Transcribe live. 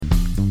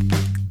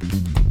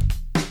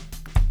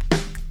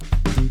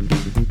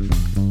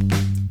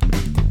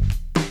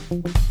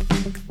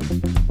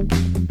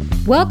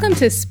Welcome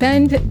to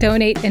Spend,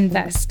 Donate,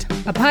 Invest,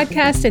 a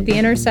podcast at the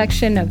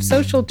intersection of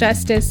social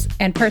justice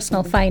and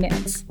personal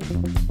finance.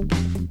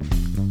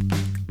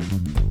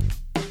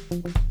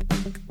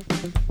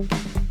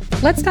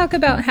 Let's talk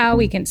about how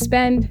we can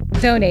spend,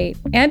 donate,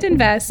 and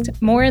invest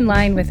more in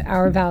line with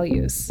our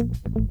values.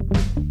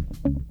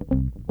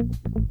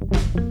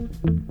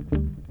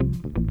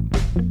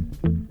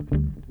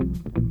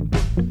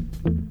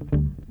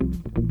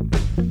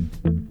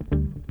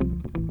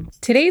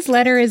 Today's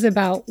letter is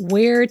about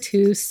where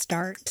to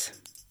start.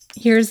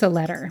 Here's the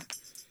letter.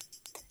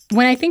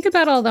 When I think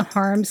about all the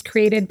harms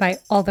created by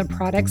all the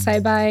products I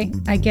buy,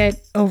 I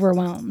get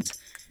overwhelmed.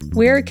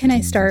 Where can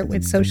I start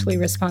with socially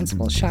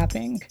responsible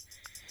shopping?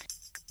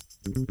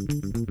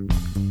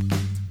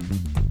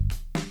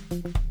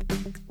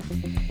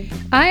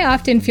 I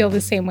often feel the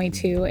same way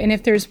too, and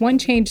if there's one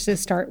change to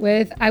start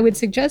with, I would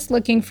suggest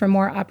looking for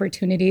more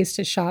opportunities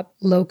to shop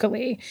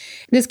locally.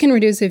 This can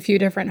reduce a few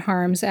different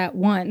harms at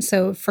once.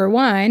 So for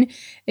one,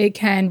 it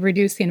can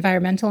reduce the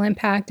environmental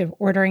impact of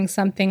ordering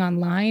something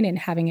online and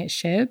having it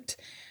shipped.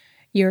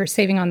 You're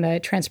saving on the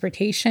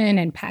transportation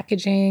and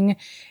packaging.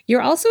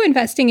 You're also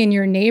investing in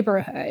your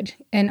neighborhood.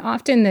 And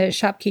often the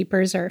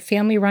shopkeepers are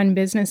family-run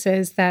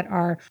businesses that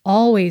are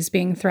always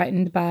being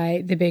threatened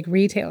by the big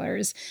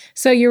retailers.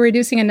 So you're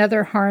reducing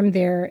another harm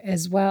there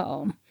as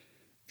well.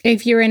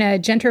 If you're in a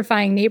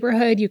gentrifying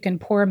neighborhood, you can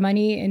pour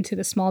money into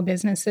the small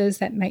businesses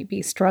that might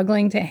be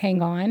struggling to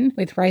hang on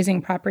with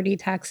rising property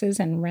taxes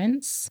and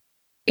rents.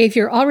 If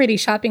you're already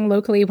shopping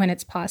locally when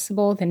it's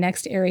possible, the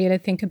next area to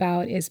think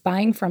about is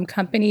buying from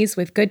companies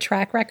with good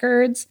track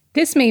records.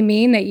 This may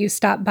mean that you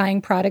stop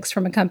buying products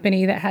from a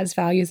company that has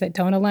values that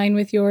don't align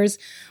with yours,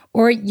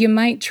 or you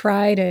might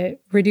try to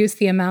reduce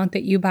the amount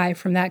that you buy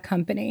from that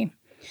company.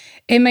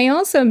 It may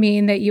also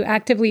mean that you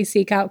actively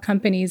seek out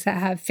companies that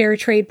have fair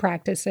trade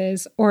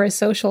practices or a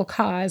social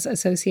cause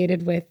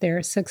associated with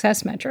their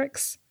success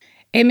metrics.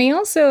 It may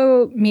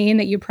also mean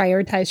that you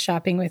prioritize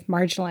shopping with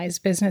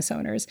marginalized business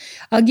owners.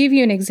 I'll give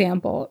you an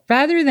example.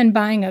 Rather than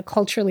buying a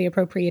culturally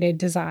appropriated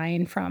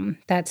design from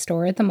that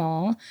store at the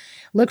mall,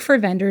 look for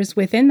vendors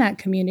within that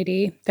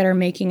community that are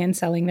making and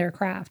selling their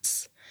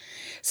crafts.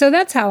 So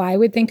that's how I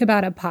would think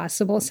about a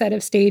possible set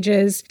of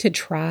stages to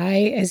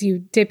try as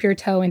you dip your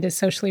toe into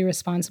socially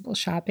responsible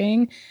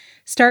shopping.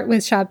 Start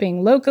with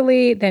shopping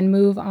locally, then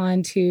move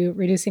on to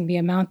reducing the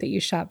amount that you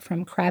shop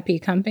from crappy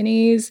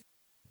companies.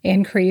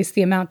 Increase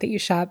the amount that you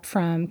shop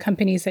from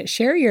companies that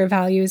share your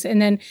values,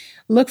 and then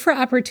look for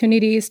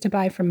opportunities to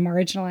buy from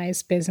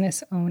marginalized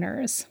business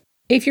owners.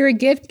 If you're a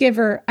gift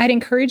giver, I'd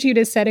encourage you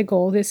to set a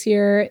goal this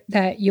year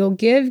that you'll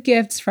give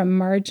gifts from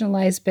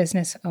marginalized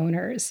business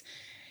owners.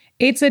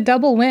 It's a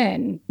double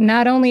win.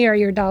 Not only are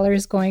your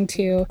dollars going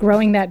to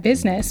growing that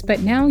business,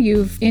 but now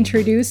you've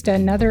introduced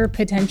another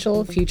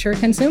potential future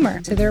consumer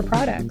to their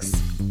products.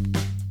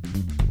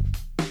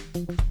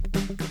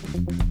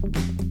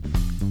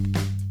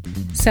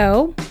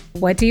 So,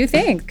 what do you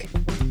think?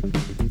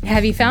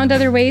 Have you found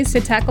other ways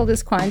to tackle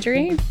this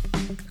quandary?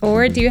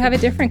 Or do you have a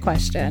different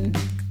question?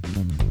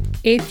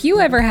 If you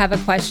ever have a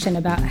question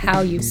about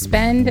how you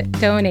spend,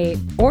 donate,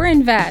 or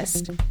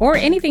invest, or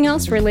anything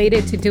else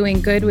related to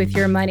doing good with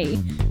your money,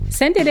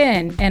 send it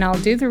in and I'll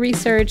do the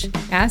research,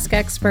 ask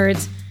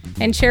experts,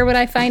 and share what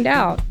I find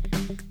out.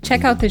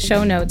 Check out the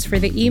show notes for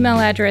the email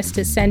address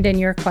to send in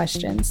your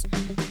questions.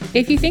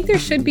 If you think there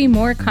should be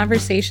more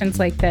conversations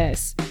like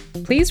this,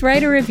 please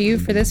write a review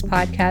for this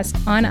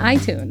podcast on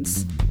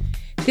iTunes.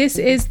 This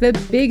is the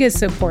biggest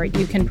support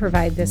you can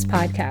provide this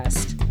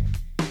podcast.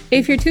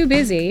 If you're too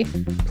busy,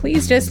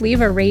 please just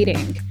leave a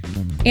rating.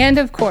 And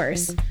of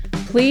course,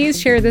 please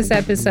share this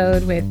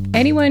episode with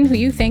anyone who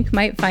you think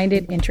might find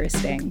it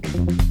interesting.